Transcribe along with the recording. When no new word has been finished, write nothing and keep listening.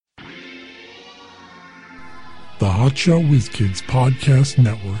the Hotshot Whiz Kids Podcast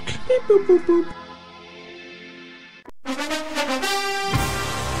Network. Beep, boop, boop, boop.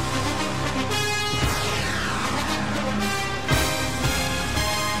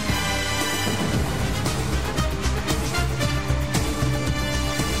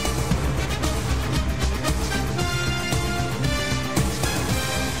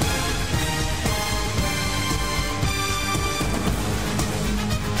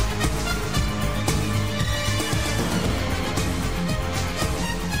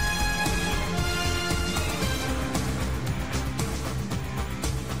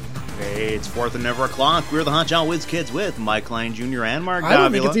 It's 4th and never o'clock. We're the Hotshot Whiz Kids with Mike Klein Jr. and Mark Davila. I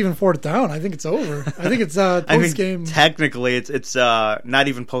don't think it's even 4th down. I think it's over. I think it's post-game. Technically, it's not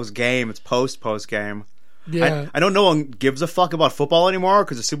even post-game. It's post-game. Yeah. I know no one gives a fuck about football anymore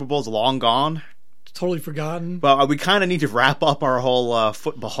because the Super Bowl's long gone. Totally forgotten. But we kind of need to wrap up our whole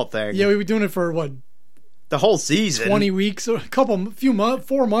football thing. Yeah, we've been doing it for, the whole season. 20 weeks, or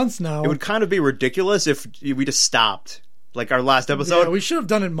 4 months now. It would kind of be ridiculous if we just stopped. Like our last episode. Yeah, we should have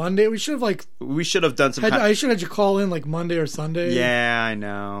done it Monday. We should have done some I should have had you call in Monday or Sunday. Yeah, I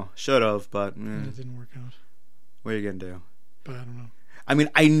know. Should have, but it didn't work out. What are you going to do? But I don't know. I mean,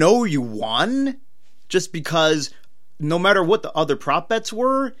 I know you won just because no matter what the other prop bets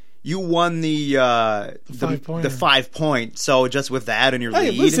were, you won the 5-pointer. The 5 point. So just with that in your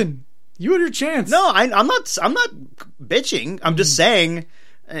lead. Hey, listen. You had your chance. No, I'm not bitching. I'm just saying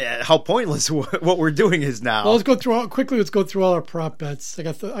how pointless what we're doing is now. Well, let's go through all our prop bets. I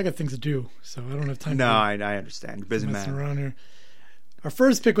got things to do, so I don't have time. No, I understand. You're busy man. Around here. Our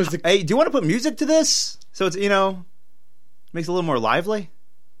first pick was the. Hey, do you want to put music to this so it's makes it a little more lively?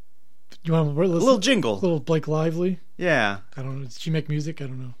 You want a little jingle, a little Blake Lively? Yeah. I don't know. Did she make music? I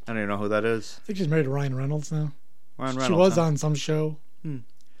don't know. I don't even know who that is. I think she's married to Ryan Reynolds now. She was on some show.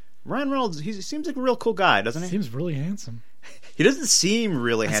 Ryan Reynolds, he seems like a real cool guy, doesn't he? Seems really handsome. He doesn't seem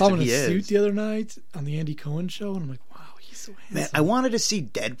really handsome. I saw him in a suit the other night on the Andy Cohen show, and I'm like, wow, he's so handsome. Man, I wanted to see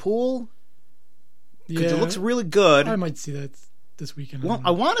Deadpool because it looks really good. I might see that this weekend. Well, I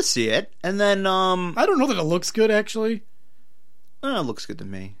want to see it, and then I don't know that it looks good actually. It looks good to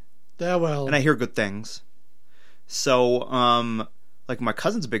me. Yeah, well, and I hear good things. So, my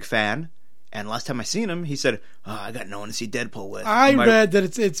cousin's a big fan. And last time I seen him, he said, I got no one to see Deadpool with. I read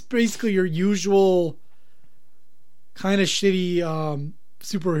that it's basically your usual kind of shitty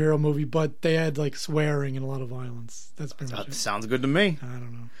superhero movie, but they had swearing and a lot of violence. That's pretty much it. Sounds good to me. I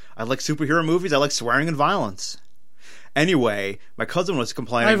don't know. I like superhero movies. I like swearing and violence. Anyway, my cousin was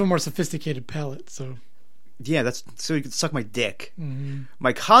complaining. I have a more sophisticated palate, so... Yeah, that's so you can suck my dick. Mm-hmm.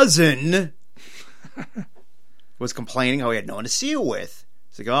 My cousin was complaining how he had no one to see it with.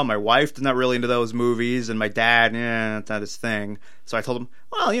 He's like, my wife is not really into those movies, and my dad, that's not his thing. So I told him,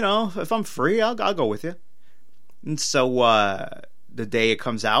 well, if I'm free, I'll go with you. And so the day it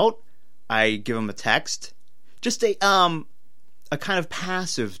comes out, I give him a text, just a kind of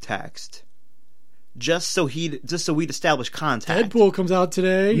passive text, just so we'd establish contact. Deadpool comes out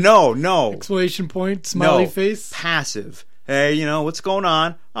today. No. Exclamation point, smiley face. Passive. Hey, what's going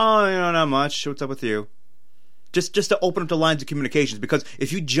on? Oh, not much. What's up with you? Just to open up the lines of communications, because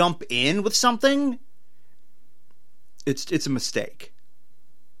if you jump in with something, it's a mistake.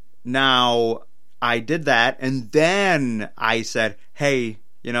 Now, I did that, and then I said, hey,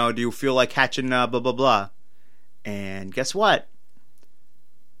 do you feel like catching blah, blah, blah? And guess what?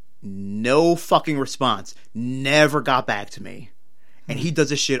 No fucking response. Never got back to me. And he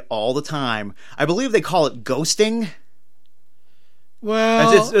does this shit all the time. I believe they call it ghosting.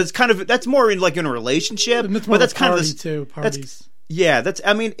 Well, it's kind of, that's more in in a relationship, but that's kind of parties.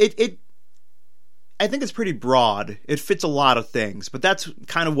 It. I think it's pretty broad. It fits a lot of things, but that's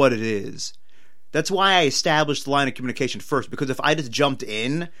kind of what it is. That's why I established the line of communication first, because if I just jumped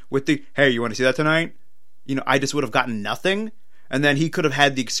in with the, hey, you want to see that tonight? I just would have gotten nothing, and then he could have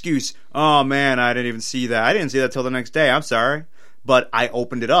had the excuse, oh man, I didn't even see that. I didn't see that till the next day. I'm sorry, but I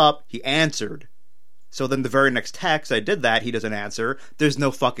opened it up. He answered. So then the very next text I did that, he doesn't answer. There's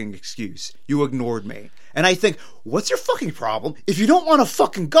no fucking excuse. You ignored me. And I think, what's your fucking problem? If you don't want to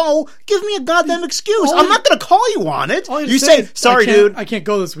fucking go, give me a goddamn excuse. I'm not going to call you on it. You say, sorry, dude. I can't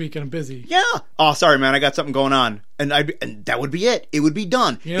go this weekend. I'm busy. Yeah. Oh, sorry, man. I got something going on. And that would be it. It would be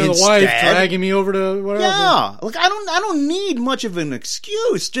done. The wife dragging me over to whatever. Yeah. I don't need much of an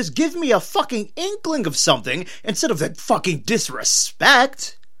excuse. Just give me a fucking inkling of something instead of that fucking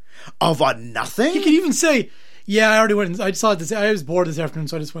disrespect. Of a nothing? You could even say, yeah, I already went. I saw it this. I was bored this afternoon,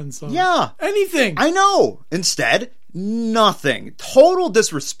 so I just went and saw it. Yeah. Anything. I know. Instead, nothing. Total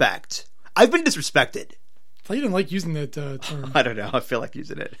disrespect. I've been disrespected. I thought you didn't like using that term. I don't know. I feel like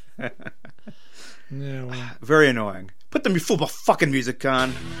using it. Yeah, well. Very annoying. Put the football fucking music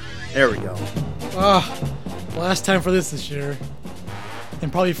on. There we go. Last time for this year.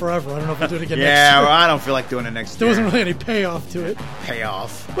 And probably forever. I don't know if we'll do it again next Yeah, year. well, I don't feel like doing it next There year. wasn't really any payoff to it.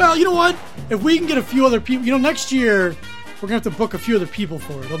 Payoff. Well, you know what? If we can get a few other people... next year, we're going to have to book a few other people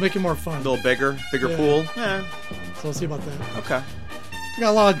for it. It'll make it more fun. A little bigger Yeah. pool. Yeah. So we'll see about that. Okay. We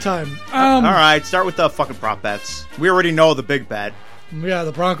got a lot of time. All right, start with the fucking prop bets. We already know the big bet. Yeah,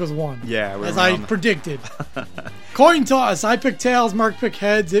 the Broncos won. Yeah, we as were I on the- predicted. Coin toss. I picked tails. Mark picked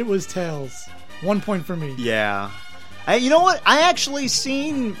heads. It was tails. 1 point for me. Yeah. You know what? I actually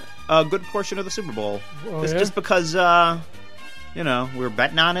seen a good portion of the Super Bowl. Oh, Just, yeah? just because, we were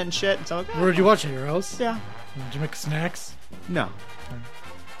betting on it and shit. And so, like, Where did you watch it? Your house? yeah. Did you make snacks? No.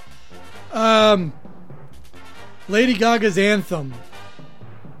 Lady Gaga's Anthem.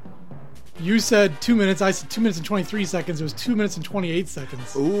 You said 2 minutes. I said 2 minutes and 23 seconds. It was 2 minutes and 28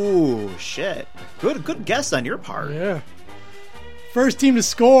 seconds. Ooh, shit. Good guess on your part. Yeah. First team to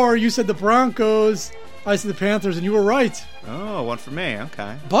score. You said the Broncos. I said the Panthers, and you were right. Oh, one for me.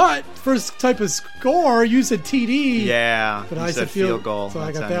 Okay. But first type of score, you said TD. Yeah. But you I said field goal. So I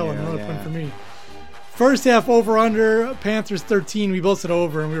That's got on that you, one. Another yeah. point for me. First half over under. Panthers 13. We both said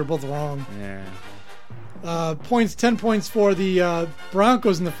over, and we were both wrong. Yeah. Points 10 points for the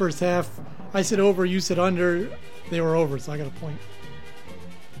Broncos in the first half. I said over. You said under. They were over, so I got a point.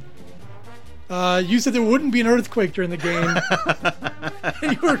 You said there wouldn't be an earthquake during the game.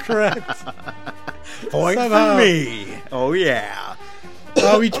 And you were correct. Point Somehow. for me. Oh, yeah.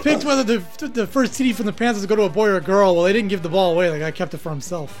 We picked whether the first TD from the Panthers would go to a boy or a girl. Well, they didn't give the ball away. The guy kept it for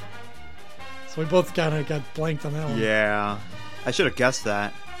himself. So we both kind of got blanked on that one. Yeah. I should have guessed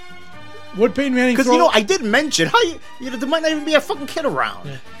that. Would Peyton Manning Because, throw... I did mention how there might not even be a fucking kid around.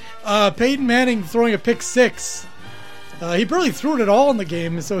 Yeah. Peyton Manning throwing a pick six. He barely threw it at all in the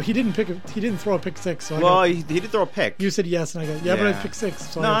game, so he didn't throw a pick six. So Well, he did throw a pick. you said yes, and I got but I Yeah. picked six.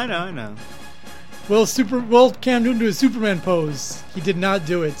 So No, I know. Will Cam Newton do a Superman pose? He did not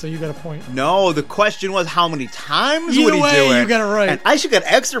do it, so you got a point. No, the question was how many times Either would he way, do it? you got it right. And I should get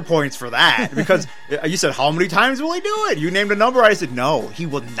extra points for that because you said how many times will he do it? You named a number. I said no, he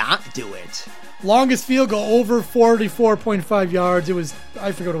will not do it. Longest field goal over 44.5 yards. It was,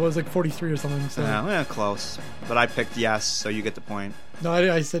 I forget what it was, like 43 or something. So. Yeah, close. But I picked yes, so you get the point. No,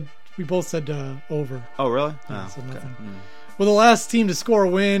 I said, we both said over. Oh, really? Yeah, Oh, so okay. nothing. Well, the last team to score a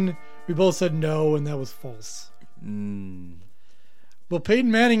win, we both said no, and that was false. Well,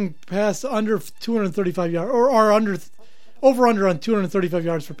 Peyton Manning passed under 235 yards, or over-under on 235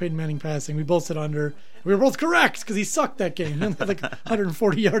 yards for Peyton Manning passing. We both said under. We were both correct, because he sucked that game. He only had like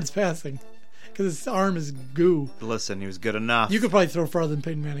 140 yards passing, because his arm is goo. Listen, he was good enough. You could probably throw farther than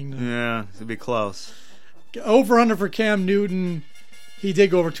Peyton Manning now. Yeah, it'd be close. Over-under for Cam Newton. He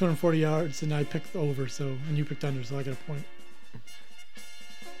did go over 240 yards, and I picked over, and you picked under, so I got a point.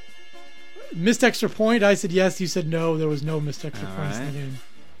 Missed extra point. I said yes. You said no. There was no missed extra points in the game.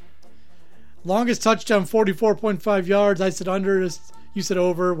 Longest touchdown, 44.5 yards. I said under. You said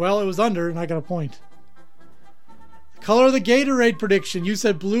over. Well, it was under, and I got a point. Color of the Gatorade prediction. You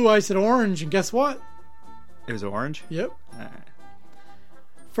said blue. I said orange. And guess what? It was orange? Yep. All right.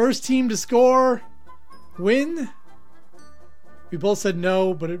 First team to score. Win. We both said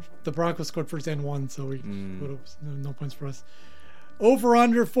no, but the Broncos scored first and won, so we no points for us. Over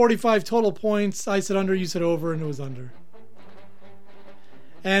under 45 total points. I said under, you said over, and it was under.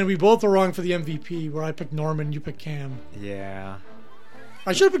 And we both were wrong for the MVP, where I picked Norman, you picked Cam. Yeah.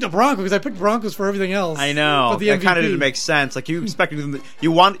 I should have picked a Bronco because I picked Broncos for everything else. I know. But the That MVP. kind of didn't make sense. Like you expected them.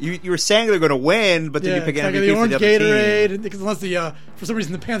 You were saying they're going to win, but then you pick it's an like MVP the for orange the other Gatorade, team. because unless for some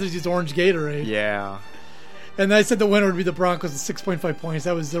reason the Panthers used orange Gatorade. Yeah. And I said the winner would be the Broncos at 6.5 points.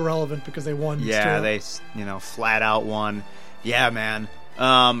 That was irrelevant because they won. Yeah, straight up. they flat out won. Yeah, man.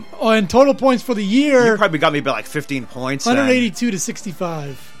 And total points for the year. You probably got me by like 15 points. 182 to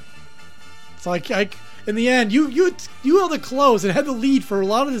 65. It's like in the end, you held it close and had the lead for a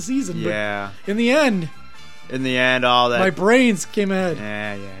lot of the season. Yeah. But in the end, all that. my brains came ahead.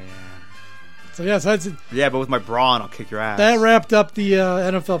 Yeah. So yeah, Yeah, but with my brawn, I'll kick your ass. that wrapped up the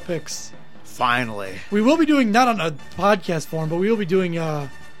NFL picks. Finally. We will be doing, not on a podcast form, but we will be doing a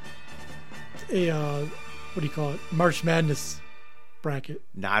what do you call it? March Madness bracket.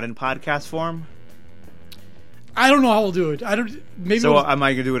 Not in podcast form? I don't know how we'll do it. Maybe. So we'll, am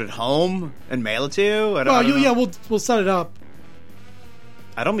I going to do it at home and mail it to you? I don't know. yeah, we'll set it up.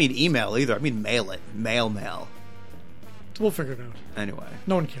 I don't mean email either. I mean mail it. Mail. We'll figure it out. Anyway.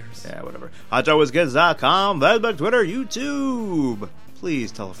 No one cares. Yeah, whatever. HotJoeWasGoods.com, Facebook, Twitter, YouTube.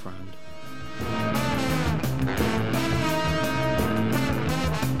 Please tell a friend.